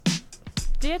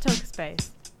Dear Talkspace,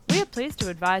 we are pleased to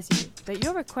advise you that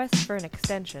your request for an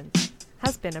extension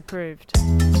has been approved.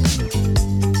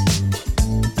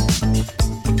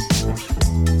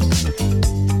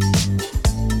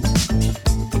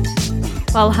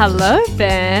 Well, hello,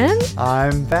 Ben.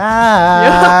 I'm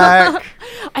back.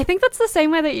 I think that's the same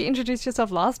way that you introduced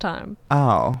yourself last time.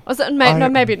 Oh. Was it? No,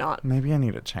 maybe not. Maybe I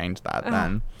need to change that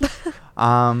then.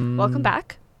 Welcome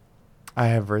back. I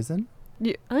have risen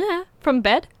From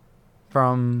bed?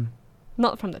 from...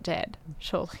 Not from the dead,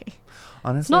 surely.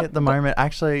 Honestly, at the moment,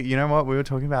 actually, you know what? We were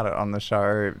talking about it on the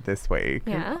show this week.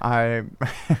 Yeah. I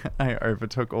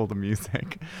overtook all the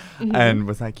music and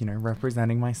was like,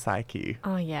 representing my psyche.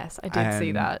 Oh, yes, I did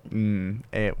see that.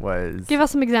 It was... Give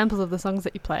us some examples of the songs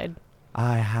that you played.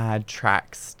 I had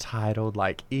tracks titled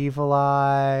like Evil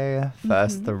Eye,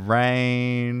 First the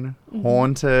Rain,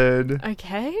 Haunted,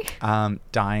 Okay.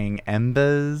 Dying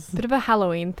Embers. Bit of a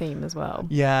Halloween theme as well.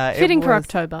 Yeah. Fitting for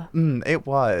October. It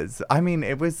was. I mean,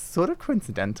 it was sort of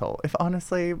coincidental.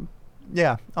 Honestly,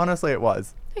 it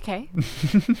was. Okay.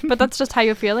 But that's just how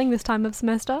you're feeling this time of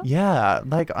semester? Yeah.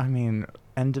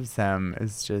 End of sem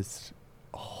is just...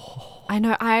 I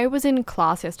know. I was in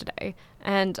class yesterday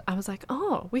and I was like,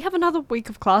 oh, we have another week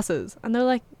of classes. And they're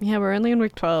like, yeah, we're only in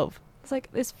week 12. It's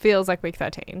like, this feels like week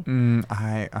 13.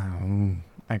 I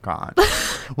can't.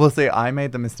 Well, see, I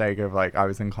made the mistake of I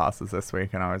was in classes this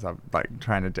week and I was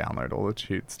trying to download all the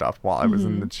tute stuff while I was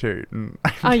in the tute, and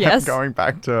I kept going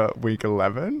back to week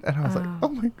 11 and I was like, oh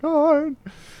my God,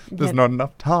 there's not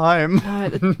enough time. No,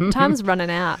 the time's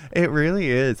running out. It really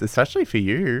is, especially for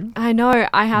you. I know.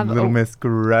 I have Little Miss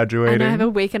graduating. And I have a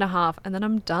week and a half and then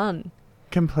I'm done.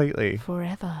 Completely.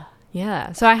 Forever.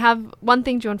 Yeah. So I have one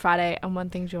thing due on Friday and one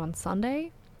thing due on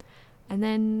Sunday. And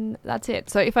then that's it.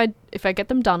 So if I get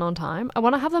them done on time, I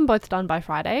want to have them both done by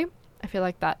Friday. I feel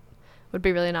like that would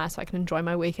be really nice so I can enjoy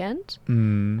my weekend.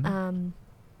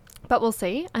 But we'll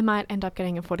see. I might end up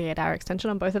getting a 48-hour extension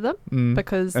on both of them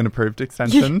because... An approved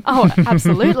extension? Oh,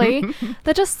 absolutely.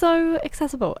 They're just so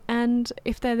accessible. And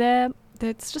if they're there,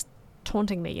 it's just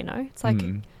taunting me, It's like...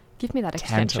 Give me that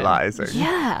extension. Tantalizing.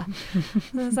 Yeah.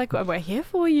 And I was like, well, we're here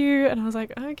for you. And I was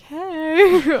like,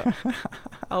 okay.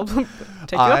 I'll take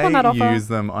you up on that offer. I use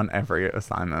them on every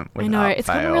assignment without I know. It's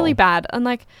gotten really bad. And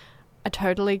I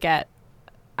totally get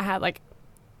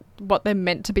what they're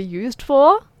meant to be used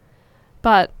for.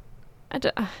 But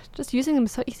just using them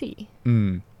is so easy.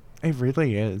 It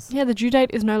really is. Yeah, the due date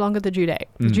is no longer the due date.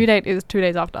 The due date is 2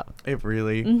 days after. It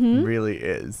really, really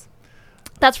is.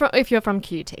 That's if you're from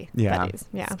QT. Yeah. That is.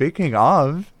 Yeah. Speaking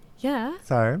of. Yeah.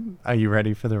 So, are you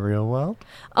ready for the real world?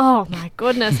 Oh my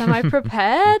goodness. Am I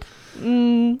prepared?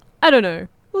 I don't know.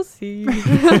 We'll see.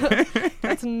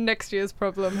 That's next year's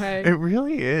problem, hey? It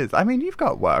really is. I mean, you've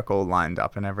got work all lined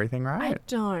up and everything, right? I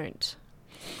don't.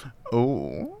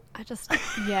 Oh. I just,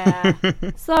 yeah.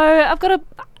 So, I've got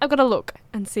to look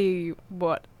and see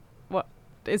what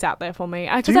is out there for me.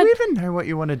 Do you even know what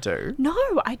you want to do? No,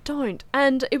 I don't.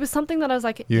 And it was something that I was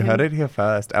like... You heard it here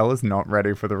first. Ella's not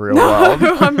ready for the real world.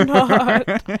 No, I'm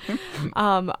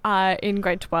not. In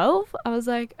grade 12, I was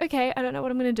like, okay, I don't know what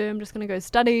I'm going to do. I'm just going to go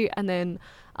study and then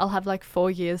I'll have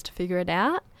 4 years to figure it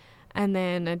out. And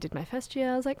then I did my first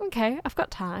year. I was like, okay, I've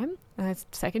got time. And then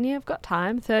second year, I've got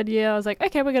time. Third year, I was like,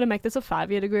 okay, we're going to make this a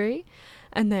 5-year degree.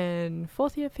 And then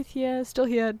fourth year, fifth year, still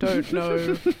here. Don't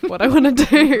know what I want to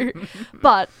do.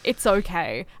 But it's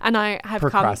okay. And I have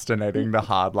procrastinating the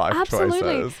hard life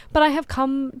choices. But I have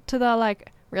come to the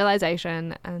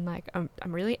realization and I'm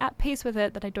really at peace with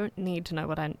it that I don't need to know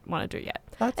what I want to do yet.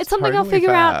 It's something I'll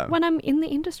figure out when I'm in the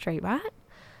industry, right?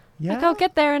 Yeah. I'll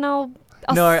get there and I'll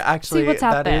actually, see what's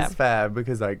out there. That is fair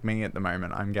because me at the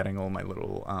moment, I'm getting all my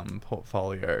little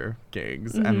portfolio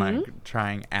gigs and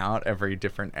trying out every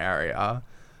different area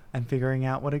and figuring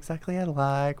out what exactly I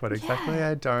like, what exactly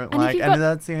I don't like. And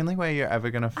that's the only way you're ever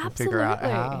going to figure out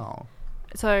how.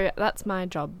 So that's my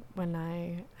job when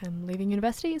I am leaving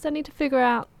university is I need to figure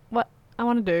out what I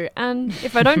want to do. And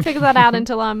if I don't figure that out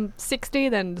until I'm 60,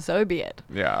 then so be it.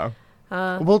 Yeah.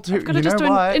 I've got to just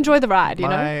enjoy the ride,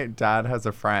 My dad has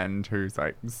a friend who's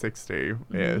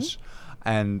 60-ish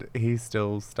and he's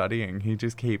still studying. He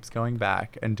just keeps going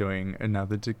back and doing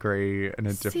another degree and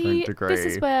a different degree. This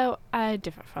is where I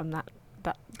differ from that.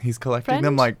 He's collecting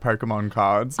them like Pokemon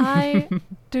cards. I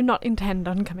do not intend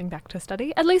on coming back to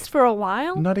study, at least for a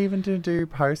while. Not even to do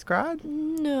post-grad?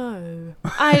 No.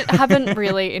 I haven't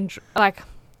really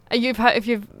If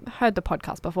you've heard the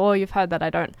podcast before, you've heard that I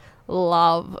don't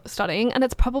love studying, and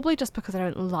it's probably just because I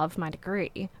don't love my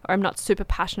degree, or I'm not super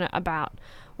passionate about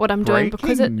what I'm doing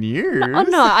because it. News. Oh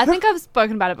no, I think I've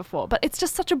spoken about it before, but it's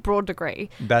just such a broad degree.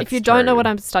 If you don't know what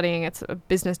I'm studying, it's a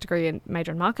business degree and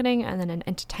major in marketing, and then an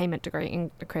entertainment degree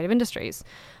in the creative industries.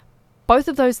 Both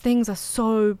of those things are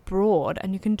so broad,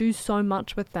 and you can do so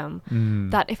much with them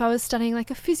that if I was studying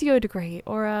like a physio degree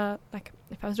or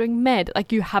if I was doing med,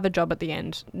 like you have a job at the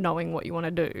end knowing what you want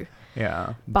to do.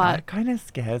 Yeah. But that kind of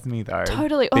scares me though.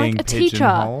 Totally. Or like a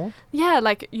teacher. Yeah,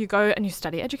 like you go and you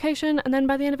study education, and then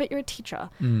by the end of it, you're a teacher.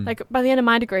 Like by the end of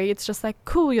my degree, it's just like,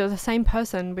 cool, you're the same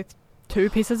person with 2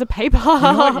 pieces of paper. You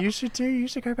know what you should do? You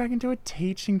should go back and do a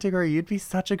teaching degree. You'd be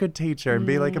such a good teacher and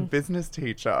be like a business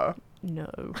teacher. No.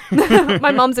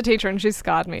 My mom's a teacher, and she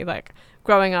scarred me. Like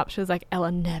growing up, she was like,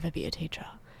 Ella, never be a teacher.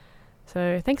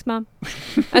 So thanks, Mum.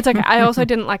 It's okay. I also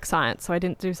didn't like science, so I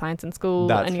didn't do science in school.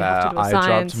 That's and you fair. Have to do I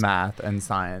science. dropped math and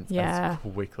science as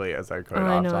quickly as I could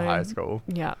after high school.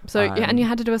 Yeah. So and you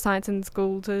had to do a science in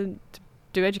school to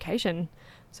do education.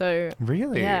 So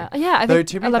really, yeah. I think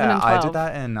to be 11 fair, and 12. I did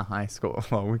that in high school.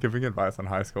 Well, we're giving advice on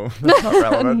high school. That's not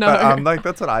relevant. No. But like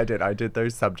that's what I did. I did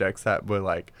those subjects that were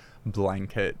like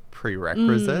blanket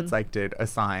prerequisites. Like did a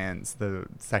science, the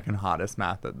second hardest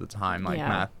math at the time, like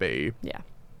math B. Yeah.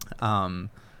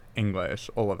 English,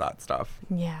 all of that stuff.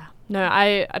 Yeah. No,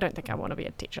 I don't think I want to be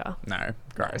a teacher. No,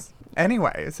 gross.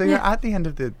 Anyway, so you're at the end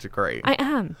of the degree. I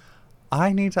am.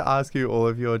 I need to ask you all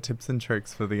of your tips and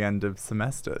tricks for the end of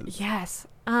semesters. Yes.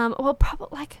 Well,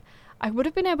 probably I would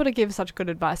have been able to give such good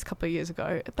advice a couple of years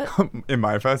ago, but in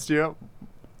my first year,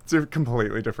 it's a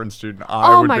completely different student.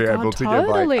 I would be able to give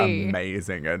like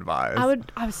amazing advice.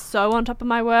 I was so on top of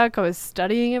my work. I was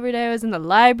studying every day. I was in the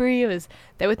library. I was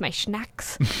there with my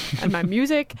snacks and my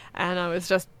music, and I was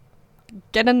just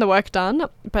getting the work done.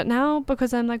 But now,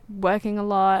 because I'm like working a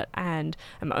lot and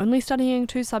I'm only studying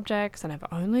 2 subjects and I've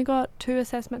only got 2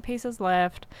 assessment pieces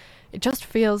left, it just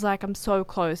feels like I'm so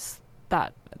close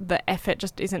that the effort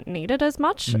just isn't needed as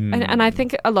much. And I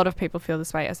think a lot of people feel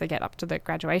this way as they get up to the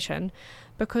graduation,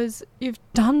 because you've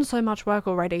done so much work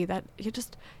already that you're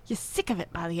sick of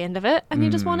it by the end of it, and you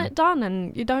just want it done,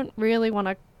 and you don't really want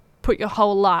to put your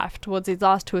whole life towards these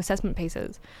last 2 assessment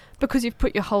pieces because you've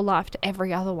put your whole life to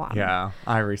every other one. Yeah,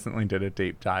 I recently did a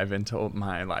deep dive into all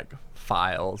my like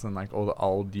files and like all the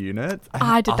old units.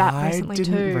 I did that recently too. I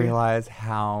didn't realize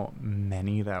how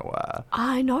many there were.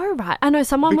 I know, right? I know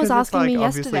someone was asking me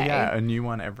yesterday. Yeah, a new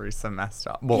one every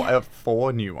semester. Well,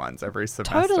 4 new ones every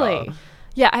semester. Totally.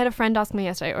 Yeah, I had a friend ask me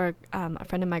yesterday, or a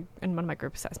friend in one of my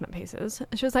group assessment pieces.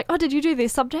 And she was like, "Oh, did you do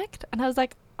this subject?" And I was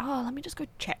like, "Oh, let me just go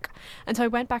check." And so I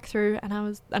went back through and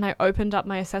I opened up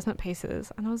my assessment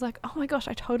pieces, and I was like, "Oh my gosh,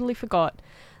 I totally forgot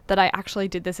that I actually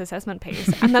did this assessment piece."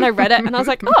 And then I read it and I was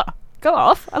like, "Oh, go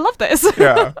off. I love this."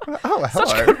 Yeah. Oh, hello.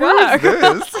 Such good work. Who is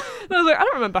this? And I was like, "I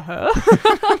don't remember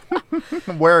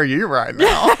her." Where are you right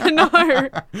now? No.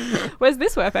 Where's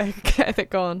this work ethic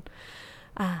gone?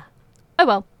 Oh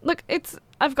well, look,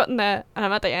 I've gotten there and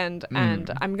I'm at the end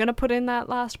and I'm going to put in that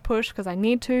last push because I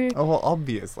need to. Oh, well,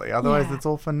 obviously. Otherwise, it's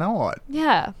all for naught.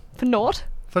 Yeah. For naught?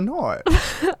 For naught.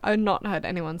 I've not heard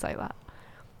anyone say that.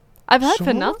 I've heard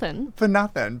for nothing. For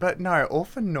nothing. But no, all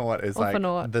for naught is all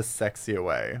like the sexier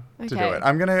way to do it.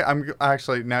 I'm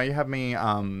actually, now you have me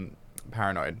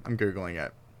paranoid. I'm Googling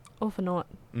it. All for naught.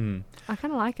 I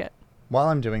kind of like it. While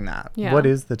I'm doing that, what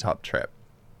is the top trip?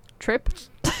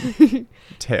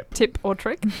 Tip or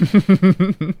trick?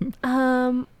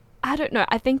 I don't know.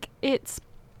 I think it's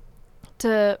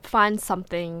to find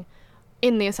something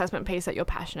in the assessment piece that you're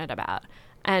passionate about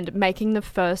and making the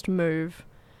first move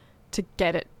to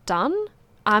get it done.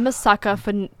 I'm a sucker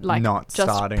for like not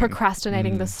just starting.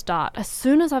 Procrastinating the start. As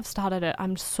soon as I've started it,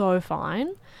 I'm so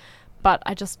fine, but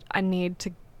I need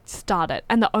to start it.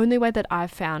 And the only way that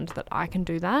I've found that I can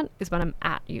do that is when I'm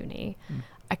at uni.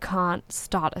 I can't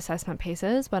start assessment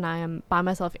pieces when I am by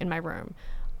myself in my room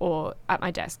or at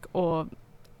my desk or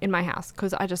in my house,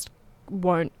 because I just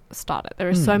won't start it. There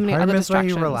are so many other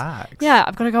distractions. Where you relax. Yeah,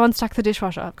 I've got to go unstack the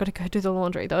dishwasher. I've got to go do the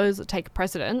laundry. Those take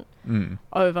precedent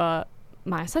over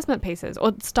my assessment pieces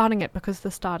or starting it, because the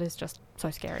start is just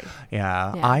so scary.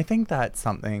 Yeah, I think that's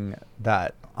something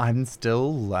that I'm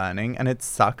still learning, and it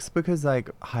sucks because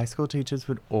like high school teachers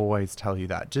would always tell you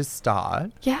that just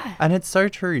start. Yeah. And it's so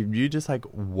true. You just like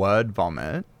word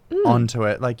vomit onto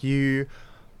it. Like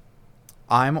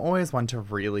I'm always one to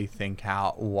really think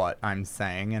out what I'm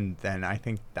saying, and then I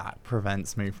think that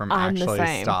prevents me from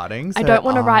actually starting. So I don't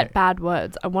want to write bad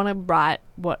words. I want to write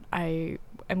what I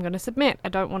am going to submit. I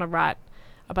don't want to write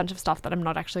a bunch of stuff that I'm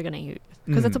not actually going to use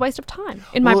because it's a waste of time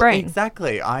in my brain.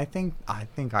 Exactly. I think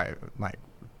I like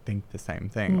think the same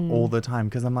thing all the time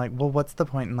because I'm like, well, what's the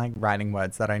point in like writing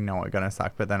words that I know are going to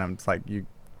suck, but then I'm just like, you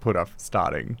put off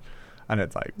starting and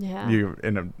it's like you're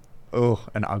in an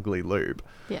ugly loop.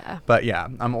 Yeah. But yeah,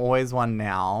 I'm always one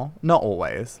now. Not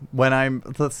always.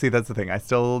 Let's see, that's the thing. I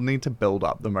still need to build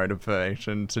up the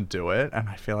motivation to do it. And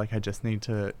I feel like I just need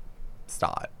to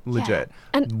start. Legit. Yeah.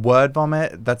 And word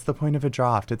vomit, that's the point of a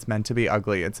draft. It's meant to be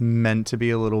ugly. It's meant to be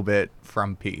a little bit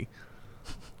frumpy.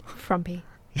 Frumpy.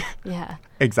 Yeah.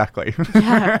 Exactly.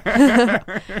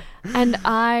 Yeah. And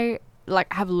I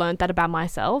have learned that about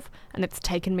myself, and it's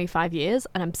taken me 5 years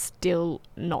and I'm still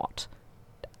not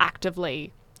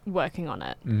actively working on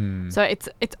it. So it's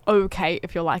okay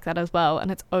if you're like that as well,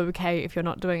 and it's okay if you're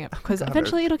not doing it because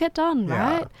eventually it'll get done,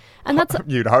 right? And that's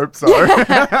you'd hope so.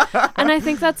 Yeah. And I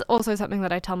think that's also something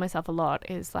that I tell myself a lot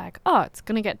is like, oh, it's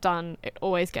gonna get done. It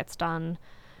always gets done.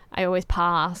 I always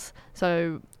pass.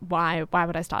 So why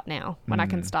would I start now when I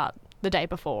can start the day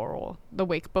before or the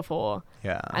week before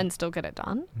and still get it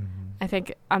done? I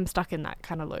think I'm stuck in that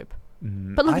kind of loop.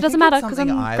 But look, it doesn't matter because I'm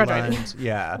graduating.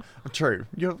 Yeah, true.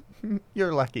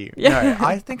 You're lucky. Yeah. No,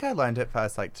 I think I learned it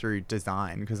first like through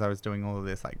design because I was doing all of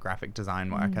this like graphic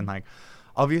design work and like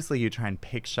obviously you try and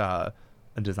picture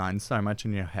a design so much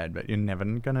in your head, but you're never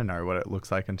gonna know what it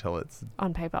looks like until it's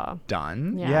on paper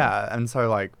done. Yeah, and so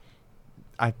like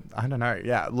I don't know.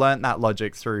 Yeah, learned that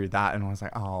logic through that, and I was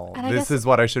like, oh, this is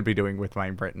what I should be doing with my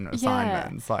written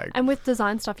assignments. Like, and with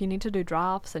design stuff, you need to do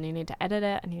drafts, and you need to edit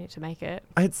it, and you need to make it.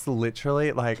 It's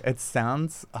literally like it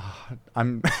sounds.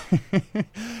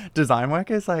 Design work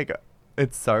is like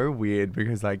it's so weird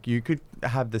because like you could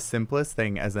have the simplest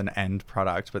thing as an end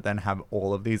product, but then have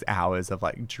all of these hours of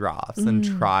like drafts and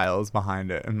trials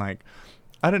behind it, and like.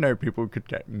 I don't know, people could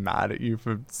get mad at you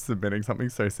for submitting something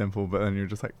so simple, but then you're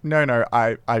just like, no,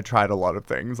 I tried a lot of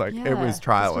things. Like, it was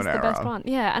trial and error. The best one.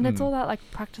 Yeah, and it's all that, like,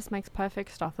 practice makes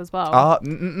perfect stuff as well.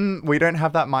 We don't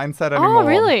have that mindset anymore. Oh,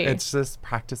 really? It's just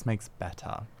practice makes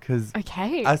better. Because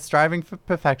us striving for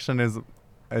perfection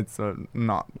it's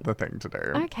not the thing to do.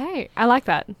 Okay, I like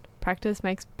that. Practice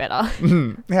makes better.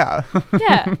 Yeah.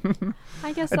 Yeah.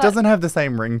 I guess it doesn't have the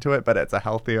same ring to it, but it's a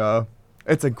healthier...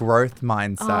 It's a growth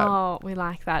mindset. Oh, we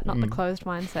like that, not the closed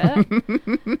mindset.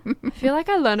 I feel like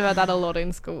I learned about that a lot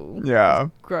in school. Yeah.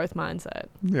 Growth mindset.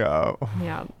 Yeah.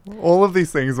 Yeah. All of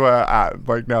these things were at,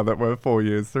 like, now that we're 4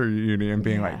 years through uni and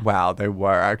being like, wow, they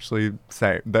were actually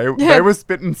they were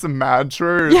spitting some mad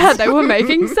truths. Yeah, they were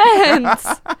making sense.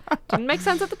 Didn't make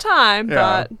sense at the time,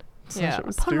 but... Yeah, it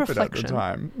was stupid at the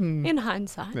time. In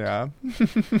hindsight. Yeah.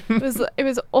 it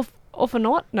was off or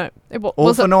not? No, it wasn't.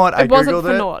 All for naught. I wasn't googled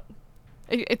for it. naught.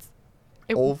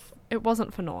 It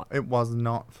wasn't for naught. It was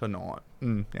not for naught.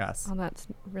 Yes. Oh, that's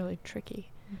really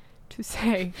tricky to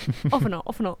say. Off or not,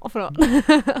 off or not, off or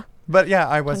not. But yeah,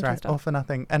 I was right. All for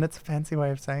nothing. And it's a fancy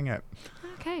way of saying it.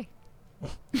 Okay.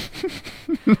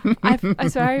 I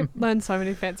swear I learned so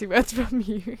many fancy words from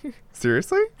you.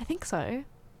 Seriously? I think so.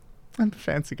 I'm a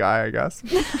fancy guy, I guess.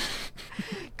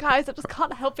 Guys, I just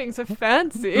can't help being so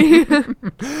fancy.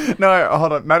 No,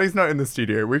 hold on. Maddie's not in the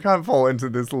studio. We can't fall into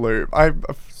this loop. I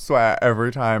swear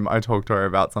every time I talk to her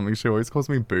about something, she always calls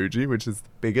me bougie, which is the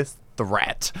biggest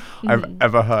threat I've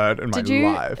ever heard in my life.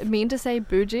 Did you mean to say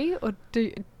bougie or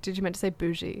did you meant to say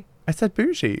bougie? I said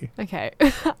bougie. Okay.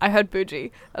 I heard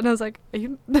bougie. And I was like, are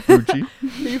you... Bougie?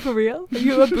 Are you for real? Are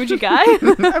you a bougie guy?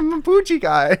 I'm a bougie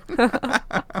guy.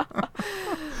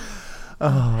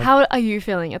 How are you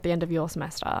feeling at the end of your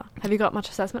semester? Have you got much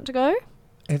assessment to go?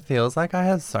 It feels like I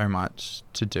have so much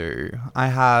to do. I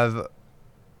have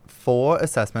 4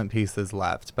 assessment pieces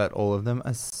left, but all of them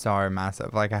are so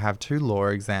massive. Like I have 2 law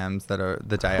exams that are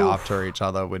the day after each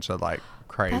other, which are like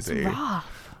crazy. That's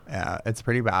rough. Yeah, it's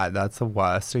pretty bad. That's the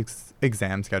worst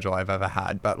exam schedule I've ever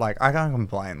had. But like, I can't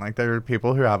complain. Like, there are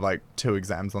people who have like 2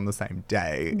 exams on the same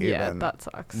day. Yeah, even, that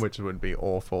sucks. Which would be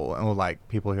awful. Or like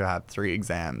people who have 3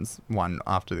 exams, one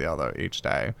after the other each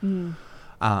day.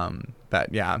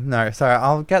 But yeah, no, so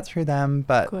I'll get through them.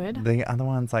 But the other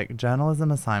ones, like journalism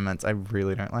assignments, I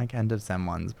really don't like end of sem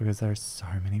ones because there are so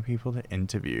many people to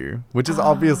interview, which is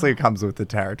obviously comes with the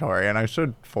territory, and I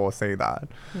should foresee that.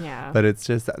 Yeah. But it's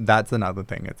just, that's another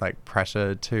thing. It's like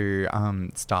pressure to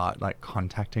start like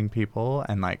contacting people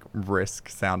and like risk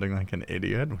sounding like an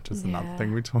idiot, which is another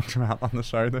thing we talked about on the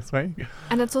show this week.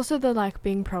 And it's also the like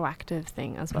being proactive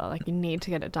thing as well. Like you need to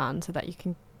get it done so that you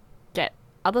can get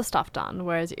other stuff done,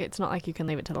 whereas it's not like you can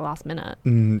leave it to the last minute.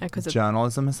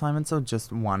 Journalism assignments are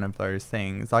just one of those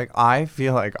things. Like, I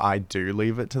feel like I do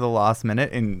leave it to the last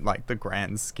minute in, like, the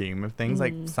grand scheme of things.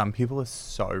 Like, some people are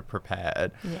so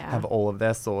prepared, have all of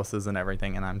their sources and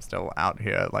everything, and I'm still out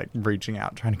here, like, reaching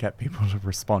out, trying to get people to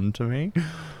respond to me.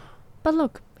 But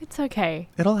look, it's okay.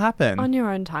 It'll happen. On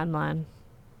your own timeline.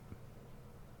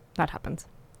 That happens.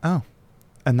 Oh.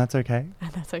 And that's okay.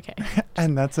 And that's okay.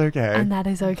 And that's okay. And that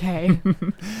is okay.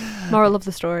 Moral of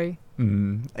the story.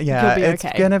 Yeah,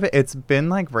 it's been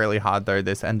like really hard though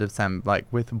this end of sem, like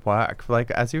with work. Like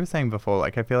as you were saying before,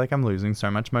 like I feel like I'm losing so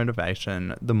much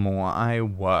motivation the more I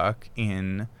work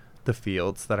in the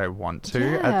fields that I want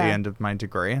to at the end of my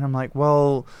degree. And I'm like,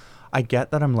 well, I get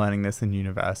that I'm learning this in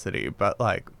university, but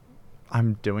like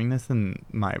I'm doing this in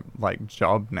my like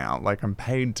job now. Like I'm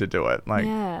paid to do it. Like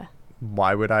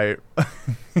why would I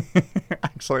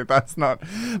actually that's not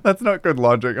good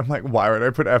logic. I'm like, why would I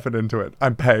put effort into it?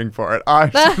 I'm paying for it. I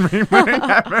should be putting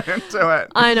effort into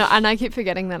it. I know, and I keep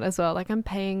forgetting that as well. Like I'm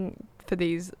paying for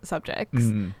these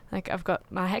subjects. Like I've got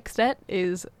my HECS debt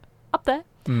is up there.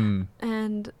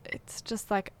 And it's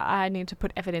just like I need to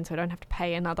put effort in so I don't have to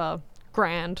pay another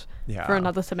 $1,000 for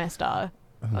another semester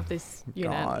of this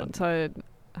unit. God. So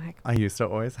like, I used to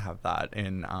always have that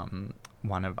in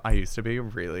I used to be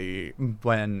really,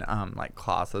 when like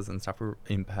classes and stuff were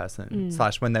in person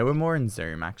 / when they were more in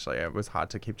Zoom, actually it was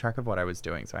hard to keep track of what I was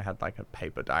doing, so I had like a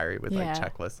paper diary with like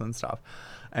checklists and stuff,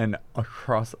 and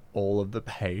across all of the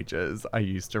pages I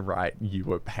used to write you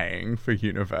were paying for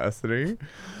university,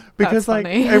 because like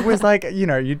it was like, you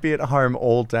know, you'd be at home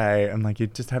all day and like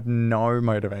you'd just have no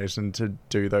motivation to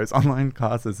do those online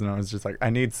classes, and I was just like,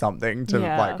 I need something to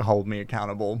like hold me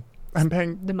accountable. I'm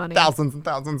paying the money, thousands and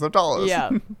thousands of dollars. Yeah,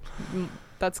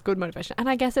 that's good motivation. And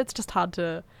I guess it's just hard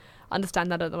to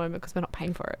understand that at the moment because we're not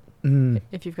paying for it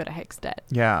if you've got a HECS debt.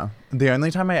 Yeah. The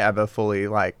only time I ever fully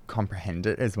like comprehend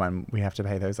it is when we have to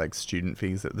pay those like student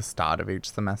fees at the start of each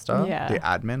semester. Yeah. The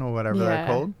admin or whatever they're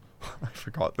called. I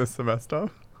forgot this semester.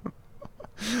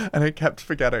 And I kept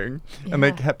forgetting, and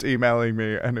they kept emailing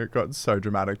me, and it got so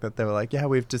dramatic that they were like, "Yeah,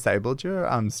 we've disabled your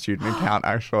student account."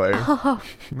 Actually,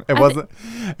 it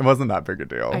wasn't that big a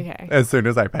deal. Okay. As soon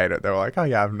as I paid it, they were like, "Oh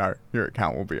yeah, no, your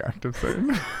account will be active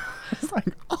soon." It's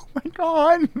like, oh my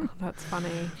god, that's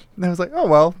funny. And I was like, "Oh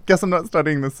well, guess I'm not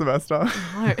studying this semester."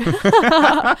 No.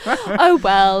 Oh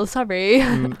well, sorry.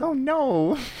 Oh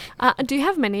no. Do you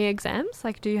have many exams?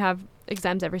 Like, do you have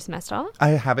exams every semester? I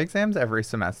have exams every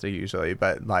semester usually,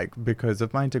 but like because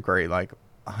of my degree, like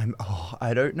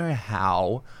I don't know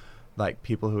how like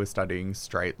people who are studying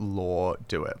straight law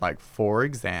do it. Like 4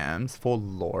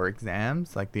 law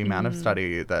exams, like the amount of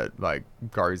study that like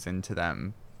goes into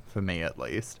them, for me at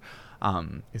least,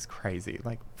 is crazy.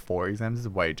 Like 4 exams is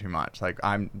way too much. Like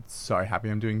I'm so happy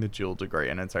I'm doing the dual degree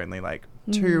and it's only like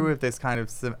 2 of this kind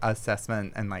of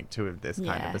assessment and like 2 of this kind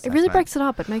of assessment. It really breaks it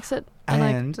up. It makes it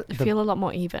feel a lot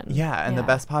more even. Yeah, and the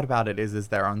best part about it is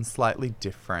they're on slightly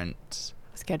different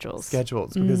schedules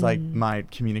because like my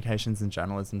communications and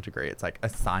journalism degree, it's like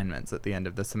assignments at the end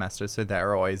of the semester, so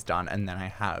they're always done, and then I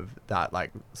have that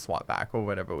like swap back or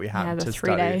whatever we have to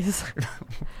 3 days.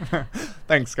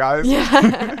 Thanks guys.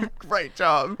 Great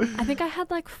job. I think I had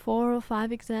like 4 or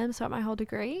 5 exams throughout my whole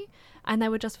degree, and they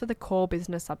were just for the core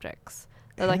business subjects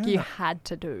that like you had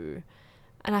to do,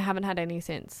 and I haven't had any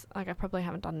since. Like I probably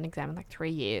haven't done an exam in like 3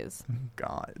 years.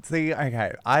 God, see,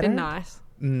 okay, it's been nice.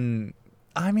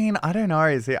 I mean, I don't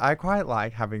know. See, I quite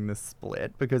like having the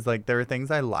split because, like, there are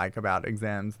things I like about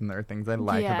exams and there are things I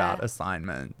like about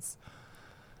assignments.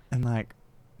 And, like,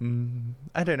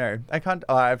 I don't know. I can't.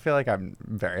 I feel like I'm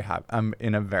very happy. I'm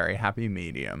in a very happy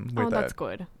medium with it. Oh, that's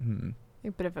good.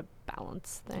 A bit of a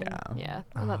balance thing. Yeah.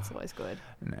 Well, that's always good.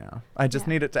 No, I just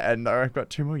need it to end though. I've got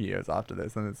 2 more years after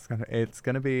this, and it's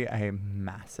gonna be a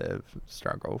massive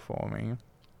struggle for me.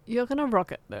 You're going to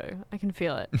rock it, though. I can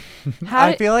feel it.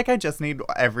 I feel like I just need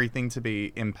everything to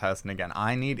be in person again.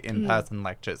 I need in-person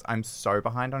lectures. I'm so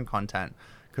behind on content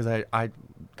because I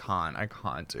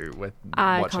can't do with watching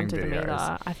videos. I can't do them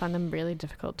either. I find them really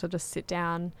difficult to just sit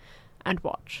down and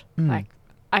watch. Like,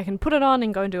 I can put it on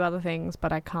and go and do other things,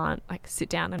 but I can't, like, sit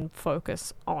down and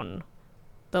focus on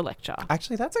the lecture.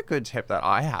 Actually, that's a good tip that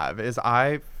I have, is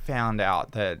I found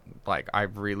out that like I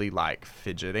really like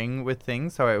fidgeting with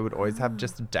things, so I would always have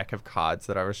just a deck of cards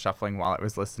that I was shuffling while I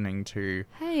was listening to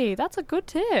that's a good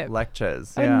tip.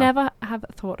 Lectures. I never have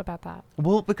thought about that.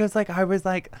 Well, because like I was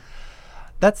like,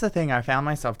 that's the thing, I found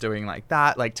myself doing like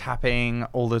that, like tapping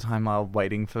all the time while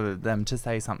waiting for them to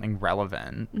say something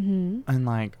relevant. And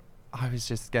like I was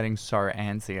just getting so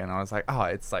antsy, and I was like, oh,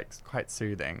 it's like quite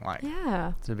soothing, like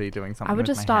to be doing something with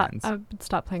my hands. I would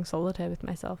start playing solitaire with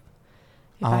myself.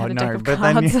 If I had a deck of but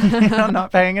cards. then you're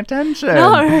not paying attention.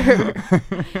 No.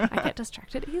 I get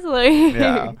distracted easily.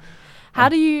 Yeah. How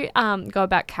do you go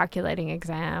about calculating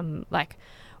exam, like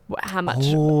how much?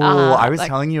 I was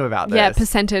telling you about this. Yeah,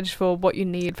 percentage for what you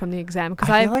need from the exam. Because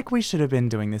I feel like we should have been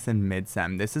doing this in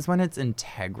mid-sem. This is when it's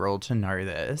integral to know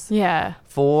this. Yeah.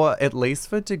 At least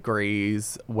for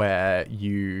degrees where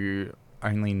you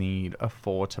only need a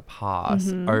 4 to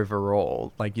pass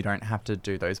overall, like you don't have to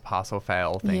do those pass or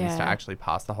fail things to actually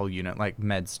pass the whole unit like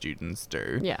med students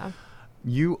do. Yeah.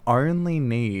 You only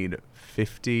need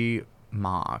 50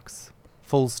 marks.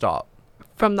 Full stop.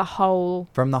 From the whole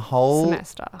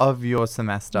semester. Of your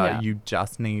semester, Yeah. you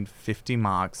just need 50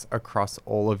 marks across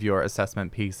all of your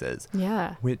assessment pieces.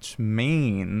 Yeah. Which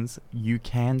means you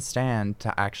can stand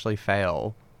to actually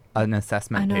fail an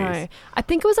assessment I know. piece. I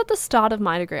think it was at the start of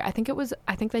my degree. I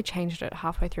think they changed it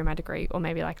halfway through my degree, or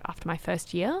maybe like after my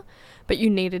first year. But you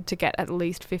needed to get at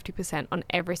least 50% on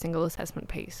every single assessment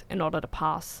piece in order to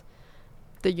pass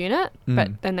the unit.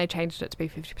 But then they changed it to be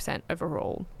 50%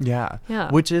 overall. Yeah. Yeah.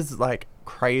 Which is like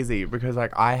crazy, because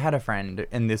like I had a friend,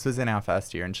 and this was in our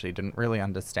first year, and she didn't really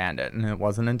understand it, and it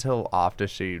wasn't until after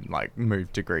she like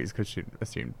moved degrees, because she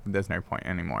assumed there's no point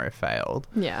anymore if failed.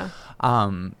 Yeah.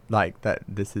 Like that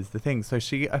this is the thing. So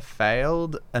she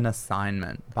failed an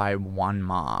assignment by 1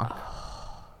 mark.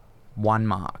 1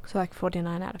 mark. So like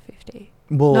 49 out of 50.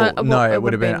 Well, no, it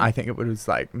would have been, I think it was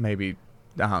like maybe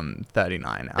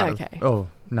 39 out of, oh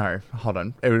no, hold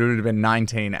on, it would have been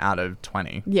 19 out of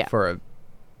 20 for a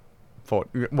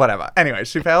whatever. Anyway,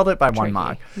 she failed it by 1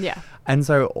 mark. Yeah. And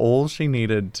so all she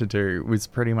needed to do was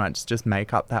pretty much just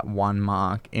make up that 1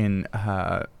 mark in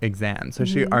her exam. So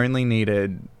she only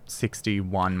needed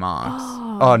 61 marks.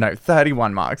 Oh no,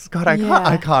 31 marks. God,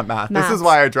 I can't math. This is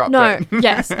why I dropped it.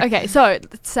 Yes. Okay. So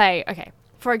let's say,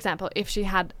 for example, if she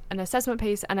had an assessment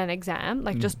piece and an exam,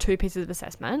 like just 2 pieces of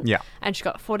assessment, and she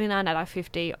got 49 out of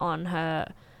 50 on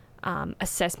her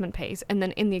assessment piece, and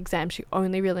then in the exam she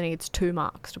only really needs 2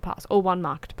 marks to pass, or 1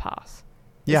 mark to pass.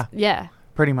 Yeah.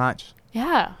 Pretty much.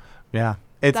 Yeah. Yeah.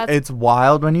 It's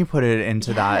wild when you put it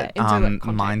into that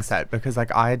mindset, because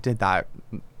like I did that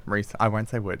I won't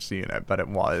say which unit, but it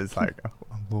was like a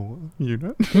law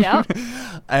unit. Yeah.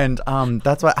 And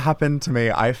that's what happened to me.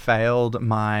 I failed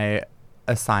my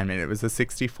assignment. It was a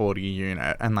 60-40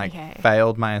 unit, and like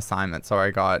failed my assignment, so I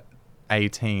got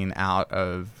 18 out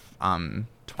of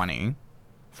 20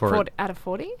 out of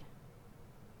 40?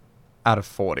 Out of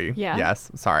 40. Yeah.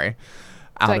 Yes, sorry.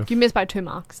 So like you missed by 2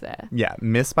 marks there. Yeah,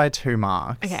 missed by 2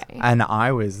 marks. Okay. And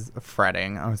I was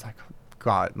fretting. I was like,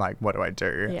 God, like, what do I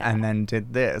do? Yeah. And then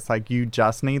did this. Like, you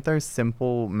just need those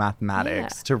simple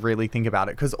mathematics to really think about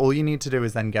it, because all you need to do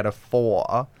is then get a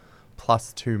 4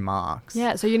 plus 2 marks.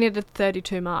 Yeah, so you needed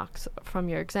 32 marks from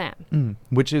your exam.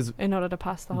 Which is in order to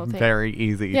pass the whole thing. Very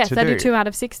easy to do. 32 out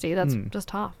of 60. That's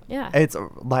just half. Yeah. It's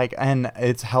like, and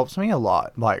it's helped me a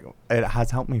lot. Like, it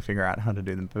has helped me figure out how to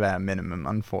do the bare minimum,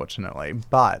 unfortunately.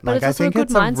 But like, I think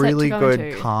it's a really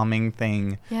good calming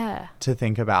thing to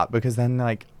think about, because then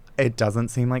like, it doesn't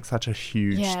seem like such a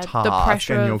huge task,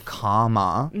 and you're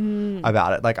calmer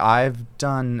about it. Like, I've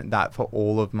done that for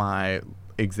all of my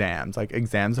exams. Like,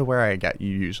 exams are where I get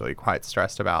usually quite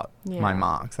stressed about my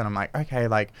marks, and I'm like, okay,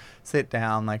 like, sit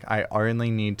down, like, I only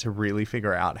need to really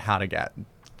figure out how to get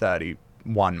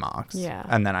 31 marks,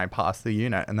 and then I pass the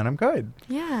unit, and then I'm good.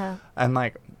 And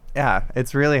like,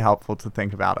 it's really helpful to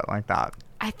think about it like that.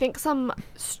 I think some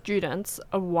students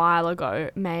a while ago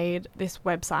made this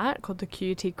website called the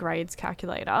QUT Grades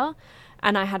Calculator,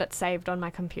 and I had it saved on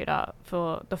my computer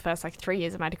for the first like 3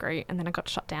 years of my degree, and then I got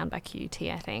shut down by QUT,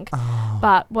 I think.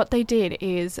 But what they did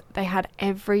is they had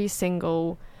every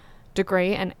single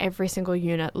degree and every single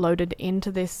unit loaded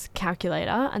into this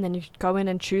calculator, and then you could go in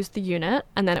and choose the unit,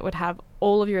 and then it would have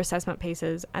all of your assessment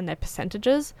pieces and their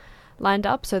percentages lined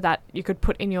up so that you could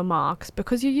put in your marks,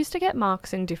 because you used to get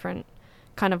marks in different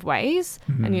kind of ways,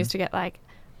 and you used to get like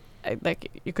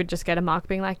you could just get a mark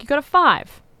being like you got a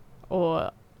 5,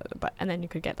 and then you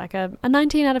could get like a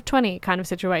 19 out of 20 kind of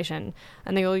situation,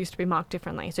 and they all used to be marked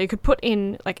differently. So you could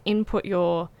input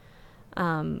your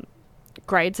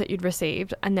grades that you'd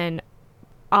received, and then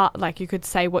like you could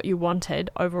say what you wanted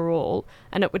overall,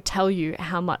 and it would tell you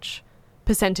how much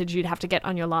percentage you'd have to get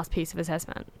on your last piece of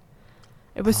assessment.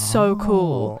 It was so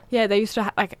cool. Yeah, they used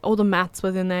to like all the maths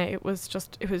was in there. It was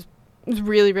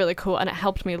really, really cool, and it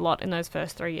helped me a lot in those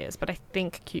first 3 years, but I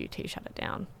think QUT shut it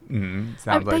down.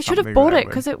 They should have bought it,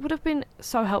 because it would have been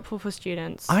so helpful for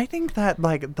students. I think that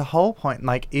like the whole point,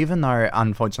 like, even though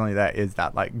unfortunately there is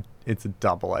that like it's a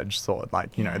double-edged sword.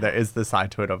 Like, you know, there is the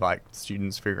side to it of like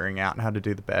students figuring out how to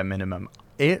do the bare minimum.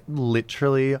 It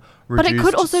literally reduced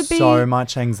could also be, so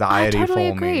much anxiety for me. I totally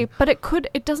agree. But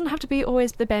it doesn't have to be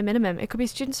always the bare minimum. It could be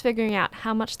students figuring out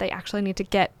how much they actually need to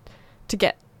get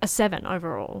a 7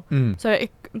 overall. So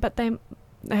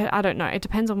I don't know. It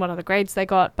depends on what other grades they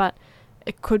got, but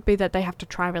it could be that they have to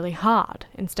try really hard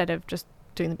instead of just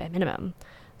doing the bare minimum.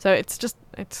 So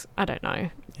it's I don't know.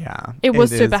 Yeah. It was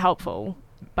super helpful,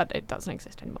 but it doesn't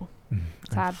exist anymore.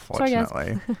 Sad.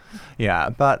 Unfortunately. Yeah,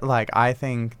 but like I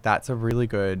think that's a really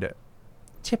good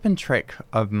tip and trick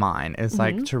of mine is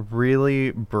like to really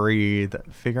breathe,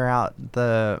 figure out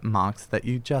the marks that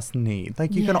you just need.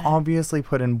 Like you can obviously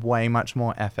put in way much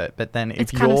more effort, but then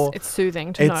if it's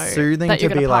soothing to know. It's soothing that to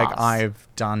be like, I've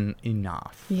done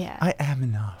enough. Yeah. I am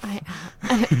enough. I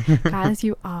am. Guys,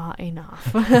 you are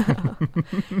enough.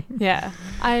 Yeah.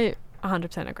 I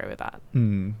 100% agree with that.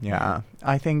 Yeah.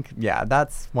 I think,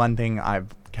 that's one thing I've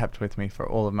kept with me for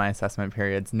all of my assessment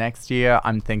periods. Next year,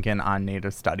 I'm thinking I need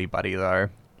a study buddy, though.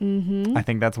 I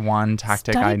think that's one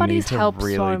tactic I need to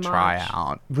really try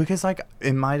out. Because, like,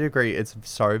 in my degree, it's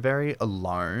so very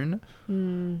alone.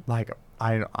 Like,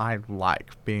 I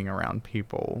like being around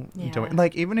people.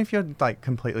 Like, even if you're, like,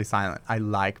 completely silent, I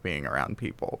like being around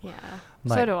people. Yeah.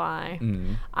 Like, so do I.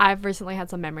 I've recently had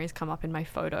some memories come up in my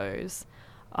photos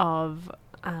of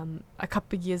a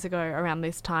couple of years ago around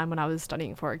this time when I was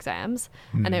studying for exams,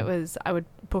 and I would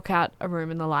book out a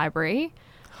room in the library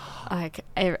like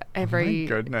every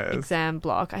exam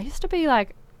block. I used to be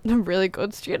like a really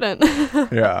good student.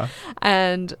 Yeah.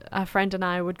 And a friend and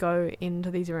I would go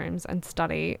into these rooms and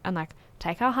study and like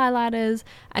take our highlighters,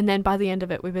 and then by the end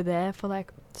of it we were there for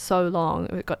like so long.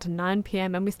 It got to 9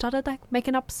 p.m. and we started like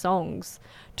making up songs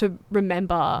to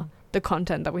remember the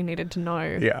content that we needed to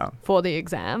know for the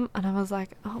exam. And I was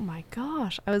like, oh my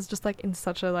gosh, I was just like in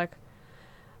such a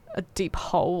deep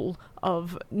hole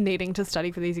of needing to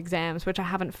study for these exams, which I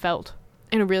haven't felt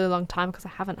in a really long time because I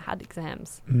haven't had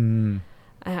exams. And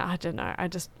I don't know,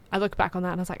 I look back on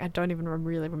that and I was like, I don't even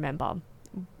really remember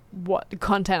what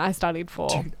content I studied for.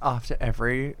 Dude, after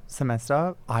every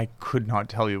semester I could not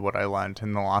tell you what I learned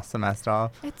in the last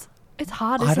semester. It's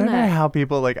hard, isn't it? I don't know how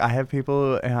people, like, I have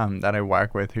people that I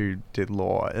work with who did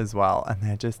law as well, and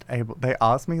they're just they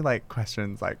ask me, like,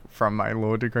 questions, like, from my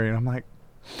law degree, and I'm like,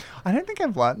 I don't think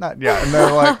I've learned that yet. And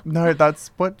they're like, no,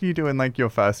 that's what you do in, like, your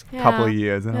first couple of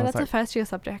years. And I was that's a first year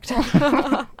subject.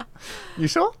 You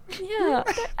sure? Yeah.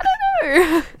 I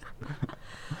don't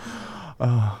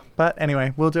know. But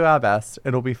anyway, we'll do our best.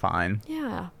 It'll be fine.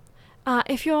 Yeah.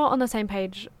 If you're on the same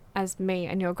page as me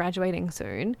and you're graduating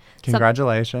soon,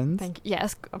 congratulations. Thank you.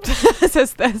 Yes.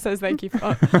 says thank you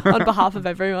on behalf of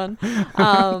everyone.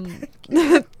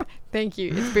 Thank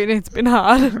you. It's been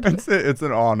hard. It's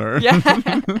an honor.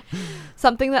 Yeah.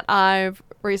 Something that I've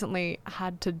recently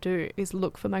had to do is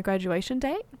look for my graduation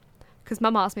date, because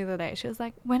Mum asked me the other day. She was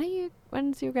like,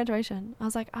 when's your graduation? I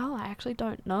was like, oh, I actually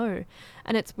don't know.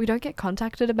 And we don't get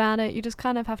contacted about it. You just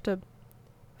kind of have to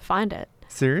find it.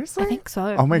 Seriously? I think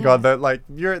so. Oh my God, that, like,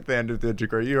 you're at the end of the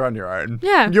degree, you're on your own.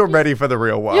 Yeah. You're ready for the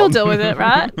real world. You'll deal with it,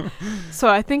 right? So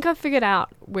I think I've figured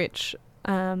out which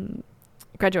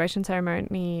graduation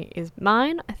ceremony is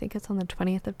mine. I think it's on the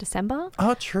 20th of December.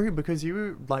 Oh, true, because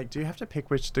you, like, do you have to pick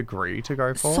which degree to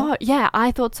go for? So, yeah,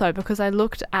 I thought so, because I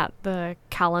looked at the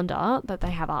calendar that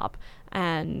they have up,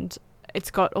 and it's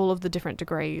got all of the different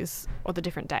degrees or the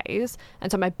different days.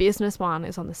 And so my business one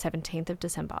is on the 17th of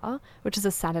December, which is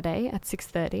a Saturday at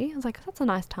 6:30. I was like, that's a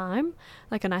nice time.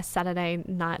 Like a nice Saturday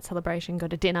night celebration, go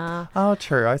to dinner. Oh,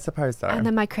 true. I suppose so. And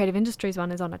then my creative industries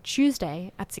one is on a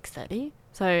Tuesday at 6:30.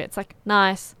 So it's like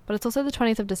nice, but it's also the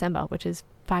 20th of December, which is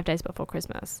 5 days before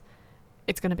Christmas.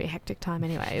 It's going to be a hectic time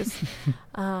anyways.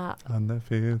 On the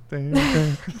 5th day.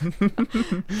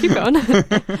 Keep going.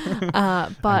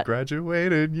 But I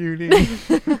graduated uni.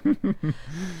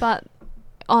 But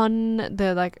on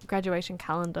the, like, graduation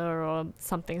calendar or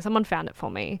something, someone found it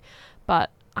for me. But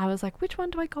I was like, which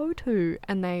one do I go to?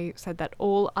 And they said that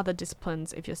all other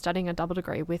disciplines, if you're studying a double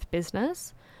degree with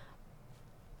business,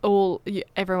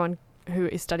 everyone who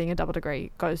is studying a double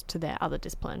degree goes to their other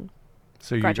discipline.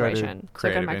 So you graduation. So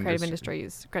I go to my creative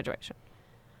industries graduation.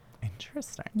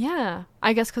 Interesting. Yeah.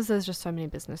 I guess because there's just so many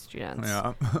business students.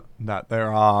 Yeah. That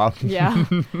there are. Yeah.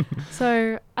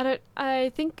 So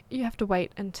I think you have to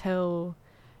wait until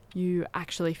you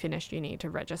actually finish uni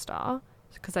to register,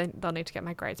 because they'll need to get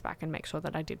my grades back and make sure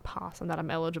that I did pass and that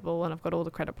I'm eligible and I've got all the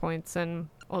credit points and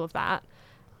all of that.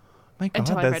 My God,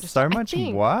 there's so much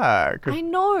work. I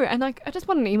know. And, like, I just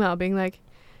want an email being like,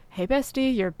 hey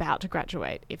bestie, you're about to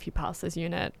graduate. If you pass this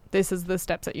unit, this is the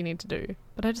steps that you need to do.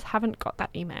 But I just haven't got that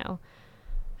email.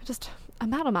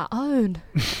 I'm out on my own.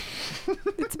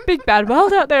 It's a big bad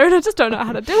world out there and I just don't know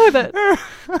how to deal with it.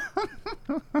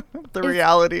 The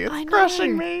reality is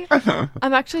crushing me.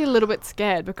 I'm actually a little bit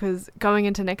scared because going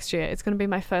into next year, it's going to be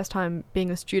my first time being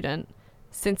a student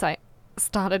since I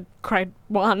started grade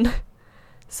 1.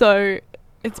 So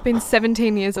it's been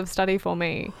 17 years of study for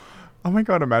me. Oh my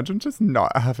God, imagine just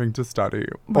not having to study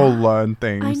or learn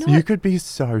things. You could be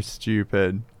so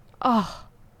stupid. Oh.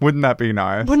 Wouldn't that be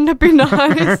nice? Wouldn't it be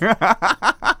nice?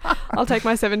 I'll take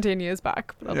my 17 years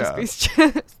back, but I'll just be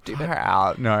stupid. Far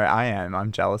out. No, I am.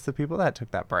 I'm jealous of people that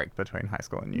took that break between high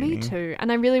school and uni. Me too.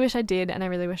 And I really wish I did, and I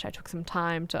really wish I took some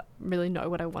time to really know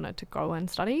what I wanted to go and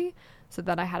study so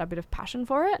that I had a bit of passion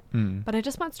for it. But I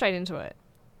just went straight into it.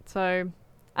 So,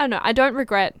 I don't know. I don't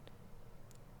regret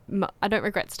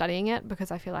studying it because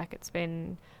I feel like it's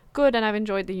been good and I've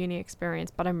enjoyed the uni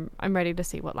experience, but I'm ready to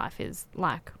see what life is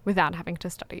like without having to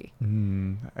study.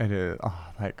 It is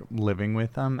like living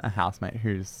with a housemate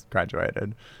who's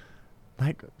graduated.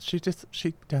 Like she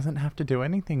doesn't have to do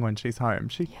anything when she's home.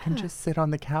 She can just sit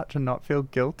on the couch and not feel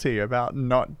guilty about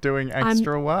not doing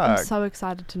extra work. I'm so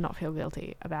excited to not feel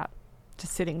guilty about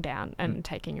just sitting down and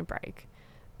taking a break,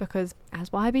 because as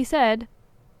YB said,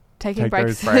 taking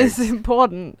breaks is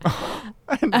important.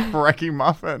 And brekkie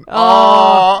muffin.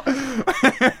 Oh.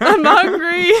 I'm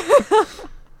hungry.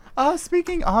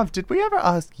 Speaking of, did we ever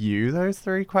ask you those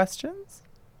 3 questions?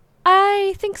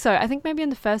 I think so. I think maybe in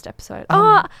the first episode.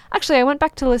 Actually, I went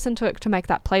back to listen to it to make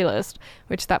that playlist,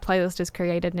 which that playlist is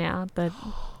created now. The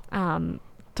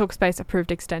Talkspace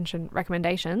approved extension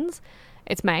recommendations.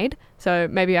 It's made, so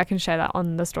maybe I can share that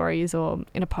on the stories or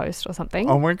in a post or something.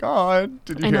 Oh my God,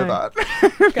 did you hear that?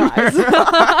 Guys,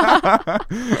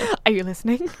 are you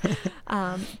listening?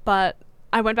 But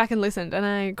I went back and listened, and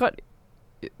I got,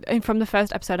 from the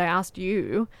first episode I asked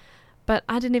you, but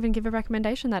I didn't even give a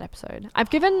recommendation that episode. I've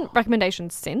given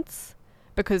recommendations since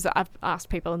because I've asked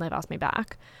people and they've asked me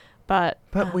back, but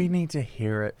we need to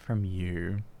hear it from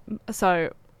you.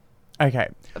 So okay,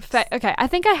 I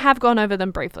think I have gone over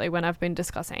them briefly when I've been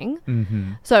discussing.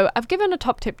 So I've given a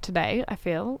top tip today. I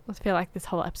feel like this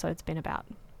whole episode's been about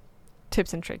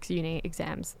tips and tricks, uni,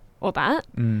 exams, all that.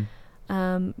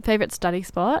 Favorite study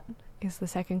spot is the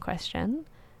second question,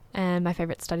 and my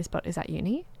favorite study spot is at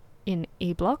uni in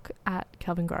E Block at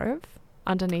Kelvin Grove,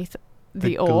 underneath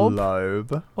the orb.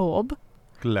 Globe.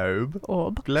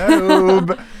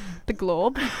 The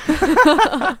globe.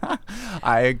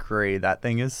 I agree. That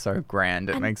thing is so grand.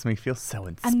 It makes me feel so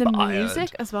inspired. And the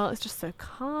music as well is just so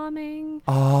calming.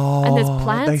 Oh, and there's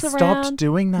plants around. They stopped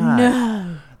doing that.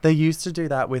 No. They used to do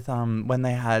that with when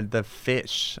they had the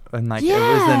fish and it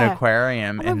was an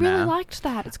aquarium in there. I really liked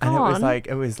that. It's gone. And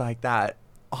it was like that.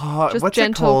 Oh, just what's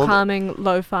gentle, it called? calming,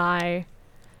 lo-fi.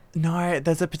 No,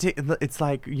 there's a particular. It's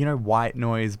like, white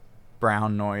noise,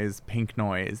 brown noise, pink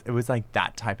noise. It was like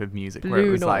that type of music where it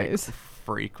was noise. Like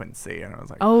frequency, and I was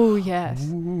like, oh yes,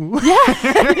 ooh.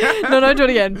 Yeah. No, do it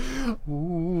again.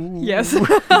 Ooh. Yes. You're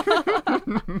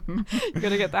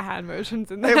gonna get the hand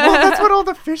motions in there. Well, that's what all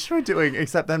the fish were doing,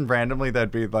 except then randomly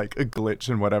there'd be like a glitch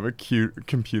in whatever cute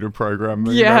computer program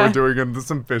that they were doing, and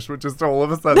some fish would just all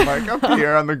of a sudden like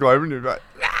appear on the globe, and you'd be like,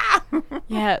 ah!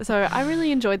 Yeah, so I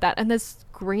really enjoyed that, and there's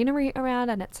greenery around,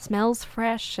 and it smells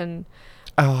fresh, and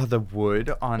oh, the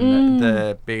wood on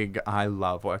the big. I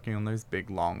love working on those big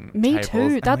long Me tables. too.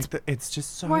 And That's it's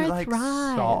just so where I like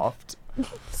thrive.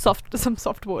 Some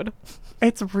soft wood.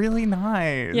 It's really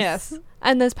nice. Yes,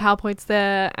 and there's PowerPoints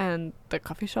there, and the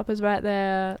coffee shop is right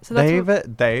there. So that's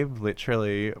they've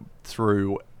literally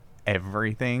threw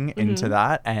everything into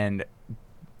that, and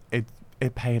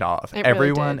it paid off.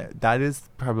 Everyone, really did. That is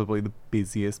probably the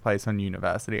busiest place on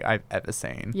university I've ever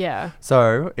seen. Yeah.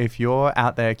 So if you're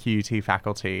out there, QUT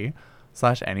faculty /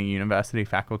 any university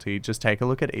faculty, just take a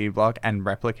look at E Block and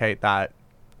replicate that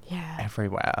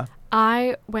everywhere.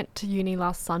 I went to uni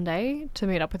last Sunday to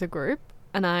meet up with a group,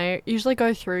 and I usually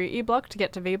go through E Block to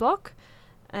get to V Block,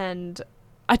 and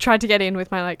I tried to get in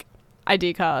with my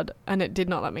ID card, and it did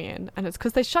not let me in, and it's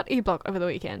because they shut E Block over the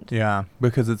weekend. Yeah,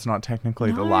 because it's not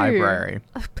technically the library.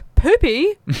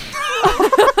 Poopy.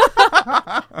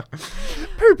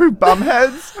 Poo-poo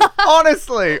bumheads.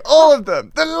 Honestly, all of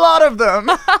them. The lot of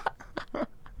them.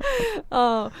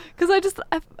 Oh, because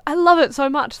I love it so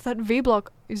much that V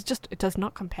Block is just, it does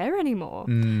not compare anymore.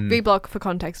 V Block, for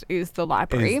context, is the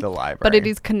library. But it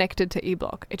is connected to E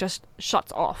Block. It just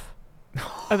shuts off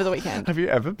over the weekend. Have you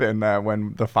ever been there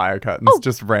when the fire curtains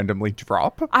just randomly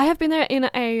drop? I have been there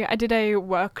I did a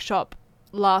workshop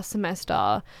last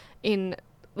semester in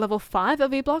level 5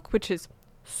 of E-Block, which is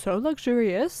so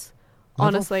luxurious.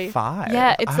 Level Honestly. 5?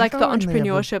 Yeah, it's like the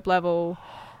entrepreneurship level.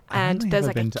 And there's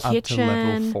like a kitchen. Up to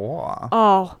level 4.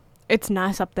 Oh, it's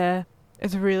nice up there.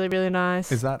 It's really, really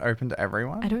nice. Is that open to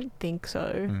everyone? I don't think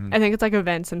so. I think it's like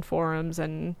events and forums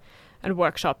and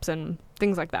workshops and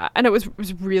things like that. And it was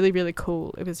really, really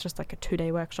cool. It was just like a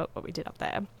 2-day workshop what we did up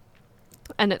there.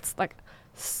 And it's like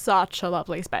such a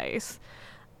lovely space.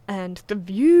 And the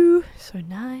view, so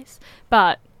nice.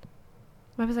 But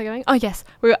where was I going? Oh, yes.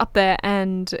 We were up there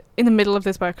and in the middle of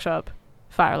this workshop,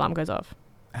 fire alarm goes off.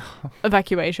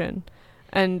 Evacuation.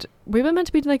 And we were meant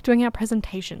to be like doing our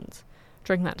presentations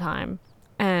during that time.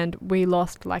 And we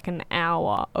lost like an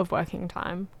hour of working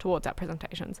time towards our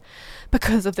presentations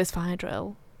because of this fire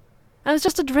drill. And it was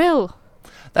just a drill.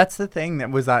 That's the thing. That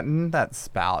was that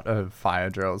spout of fire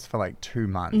drills for like 2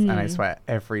 months. And I swear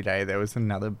every day there was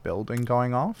another building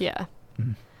going off. Yeah.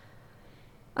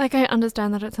 Like, I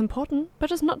understand that it's important, but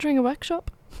just not during a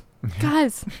workshop.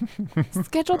 Guys,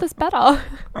 schedule this better.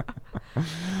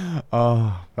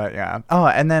 Oh, but yeah. Oh,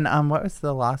 and then what was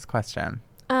the last question?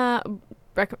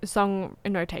 Song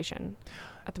in rotation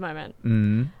at the moment.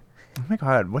 Oh my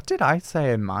god, what did I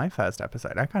say in my first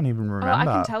episode? I can't even remember. I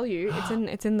can tell you.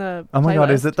 It's in the Oh my playlist.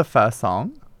 god, is it the first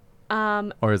song?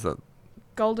 Or is it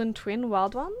Golden Twin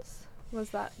Wild Ones? Was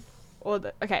that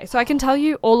okay, so I can tell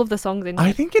you all of the songs in here.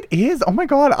 I think it is. Oh my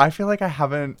god, I feel like I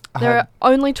haven't There are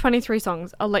only 23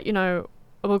 songs. I'll let you know.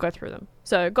 We'll go through them.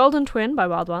 So Golden Twin by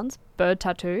Wild Ones, Bird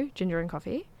Tattoo, Ginger and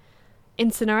Coffee,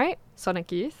 Incinerate,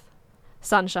 Sonic Youth,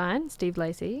 Sunshine, Steve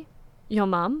Lacy, Your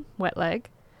Mum, Wet Leg,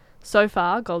 So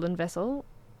Far, Golden Vessel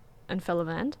and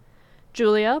Fellowland,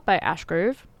 Julia by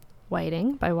Ashgroove,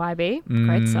 Waiting by YB,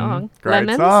 great song, great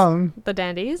Lemons, song. The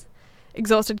Dandies,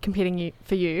 Exhausted Competing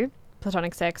For You,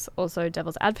 Platonic Sex, also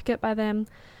Devil's Advocate by them,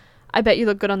 I Bet You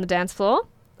Look Good on the Dance Floor,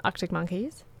 Arctic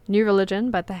Monkeys, New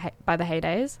Religion by the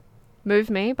Heydays,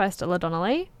 Move Me by Stella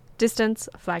Donnelly, Distance,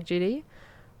 Flag Duty,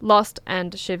 Lost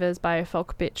and Shivers by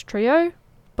Folk Bitch Trio,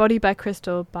 Body by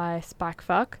Crystal by Spike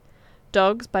Fuck,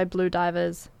 Dogs by Blue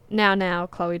Divers, Now Now,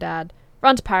 Chloe Dad,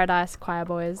 Run to Paradise, Choir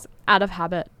Boys, Out of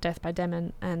Habit, Death by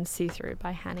Demon, and See Through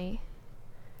by Hanny.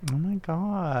 Oh my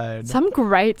god. Some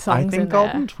great songs I think in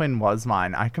Golden there. Twin was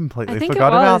mine. I completely think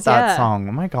forgot about that yeah. song.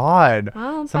 Oh my god.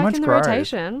 Well, so back much in the growth.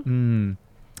 rotation.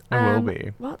 I will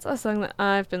be. What's a song that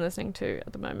I've been listening to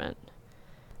at the moment?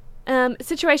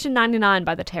 Situation 99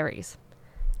 by the Terrys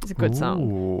is a good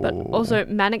song. But also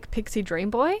Manic Pixie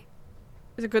Dream Boy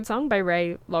is a good song by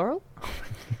Ray Laurel.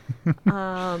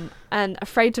 And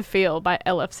Afraid to Feel by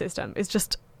LF System is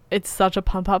just, it's such a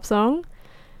pump up song.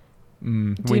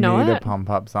 Do you know we need it? a pump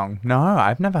up song. No,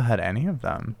 I've never heard any of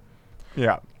them.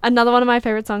 Yeah. Another one of my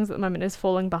favorite songs at the moment is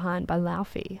Falling Behind by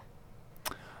Laufey.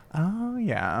 Oh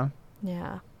yeah.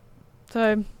 Yeah.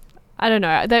 So I don't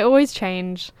know. They always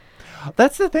change.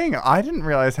 That's the thing. I didn't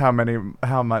realize how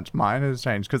much mine has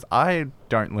changed because I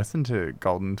don't listen to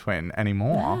Golden Twin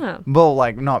anymore. Yeah. Well,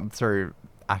 like not through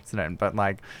accident, but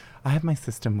like I have my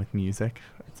system with music.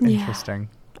 It's interesting.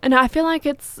 And I feel like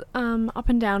it's up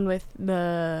and down with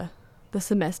the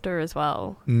semester as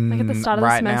well. Like at the start of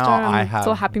the semester, I have it's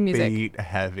all happy music, beat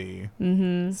heavy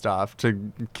stuff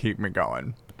to keep me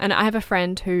going. And I have a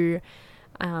friend who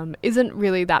isn't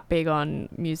really that big on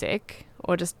music,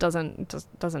 or just doesn't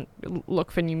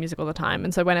look for new music all the time.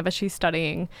 And so whenever she's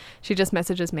studying, she just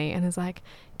messages me and is like,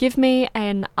 give me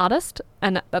an artist,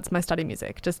 and that's my study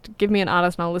music. Just give me an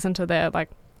artist and I'll listen to their like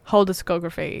whole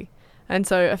discography. And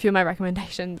so a few of my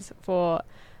recommendations for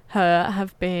her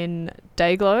have been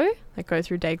Dayglow, like go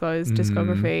through Dayglow's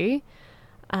discography,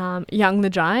 Young the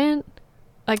Giant,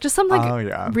 like just some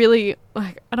like really,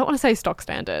 like, I don't want to say stock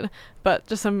standard, but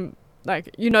just some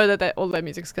like, you know that all their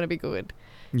music's going to be good.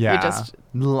 Yeah, just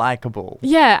likable.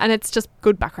 Yeah, and it's just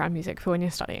good background music for when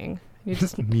you're studying. You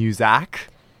just music.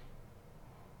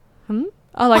 Oh,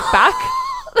 like back.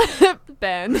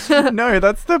 Ben. No,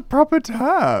 that's the proper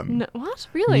term. No, what?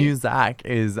 Really? Music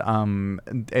is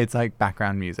it's like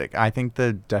background music. I think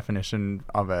the definition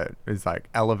of it is like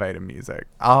elevator music.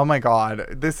 Oh my god,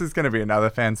 this is going to be another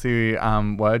fancy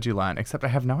word you learn, except I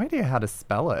have no idea how to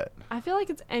spell it. I feel like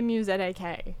it's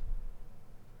MUZAK.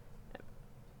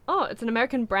 Oh, it's an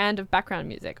American brand of background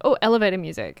music. Oh, elevator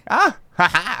music. Ah,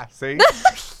 haha, see?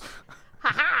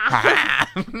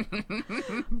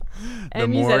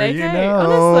 MUZAK. You know.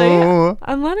 Honestly,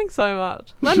 I'm learning so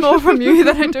much. Learn more from you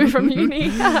than I do from uni.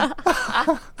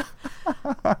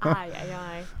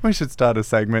 Aye. We should start a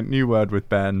segment, New Word with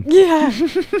Ben. Yeah,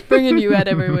 bring a new word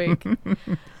every week.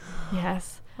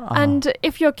 Yes. Oh. And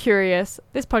if you're curious,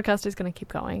 this podcast is going to keep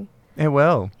going. It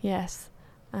will. Yes.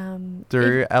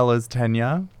 Through Ella's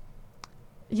tenure.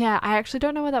 Yeah, I actually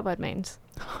don't know what that word means.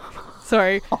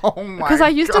 Sorry. Oh my god. Because I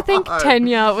used to think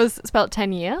tenure was spelled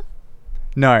 10 year.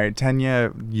 No,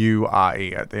 tenure,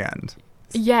 U-R-E at the end.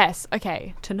 Yes.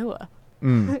 Okay. Tenure.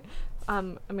 Mm.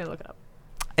 I'm going to look it up.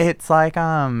 It's like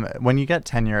when you get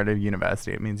tenure at a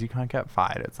university, it means you can't get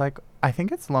fired. It's like, I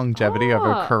think it's longevity of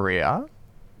a career.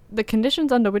 The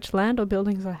conditions under which land or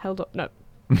buildings are held... No.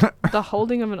 The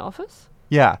holding of an office?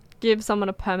 Yeah. Give someone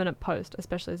a permanent post,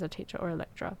 especially as a teacher or a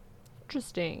lecturer.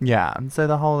 Interesting. Yeah. So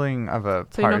the holding of a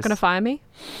post... So you're not going to fire me?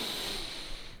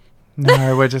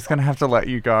 No, we're just going to have to let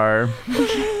you go.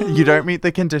 You don't meet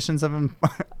the conditions of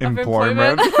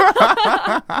employment.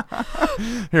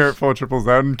 Here at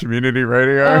 4ZZZ Community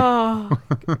Radio. Oh,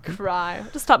 cry.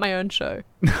 Just start my own show.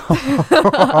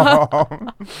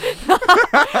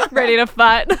 Ready to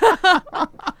fight.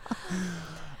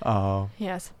 Oh.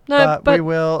 Yes. No, but we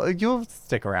will. You'll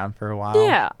stick around for a while.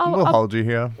 Yeah. We'll hold you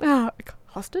here.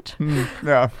 Hostage?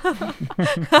 Yeah.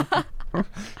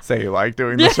 Say you like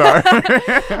doing the show.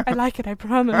 I like it, I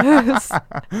promise.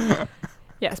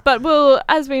 Yes, but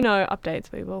as we know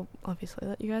updates, we will obviously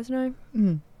let you guys know.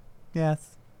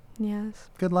 Yes. Yes.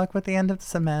 Good luck with the end of the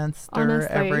semester,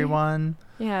 honestly, everyone.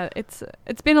 Yeah, it's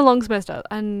been a long semester,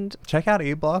 and check out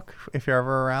eBlock if you're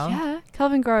ever around. Yeah,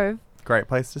 Kelvin Grove. Great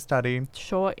place to study.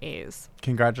 Sure is.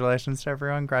 Congratulations to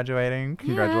everyone graduating.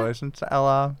 Congratulations to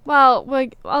Ella. Well,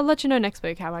 I'll let you know next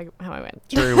week how I went.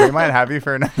 True, we might have you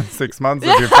for another 6 months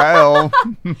if you fail.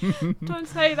 Don't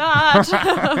say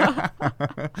that.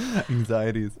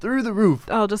 Anxiety is through the roof.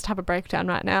 I'll just have a breakdown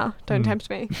right now. Don't tempt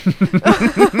me.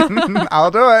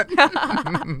 I'll do it.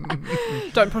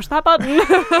 Don't push that button.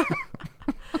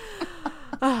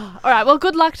 All right. Well,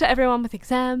 good luck to everyone with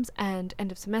exams and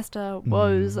end of semester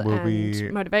woes and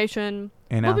motivation.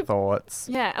 In our thoughts.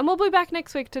 Yeah. And we'll be back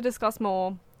next week to discuss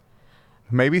more.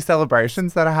 Maybe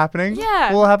celebrations that are happening.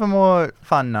 Yeah. We'll have a more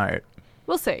fun note.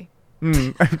 We'll see.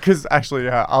 Because actually,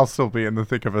 I'll still be in the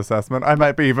thick of assessment. I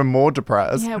might be even more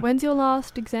depressed. Yeah. When's your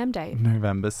last exam date?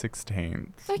 November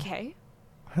 16th. Okay.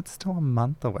 It's still a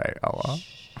month away, Ella.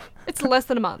 It's less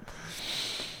than a month.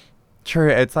 True.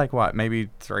 It's like what? Maybe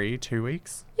 2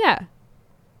 weeks? Yeah.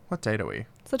 What date are we?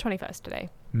 It's the 21st today.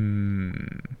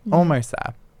 Almost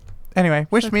there. Anyway,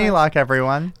 wish me luck,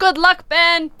 everyone. Good luck,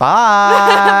 Ben. Bye.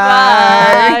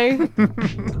 Bye.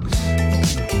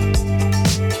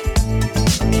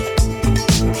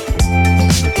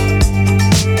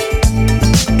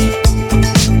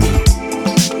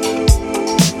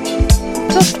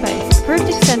 Talkspace, Approved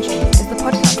Extension, is the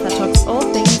podcast that talks all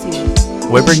things uni.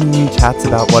 We're bringing you chats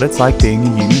about what it's like being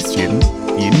a uni student,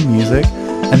 uni music,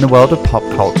 and the world of pop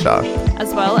culture.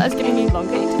 As well as giving you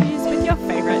longer interviews with your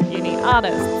favourite uni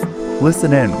artists.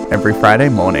 Listen in every Friday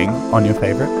morning on your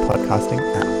favourite podcasting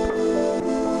app.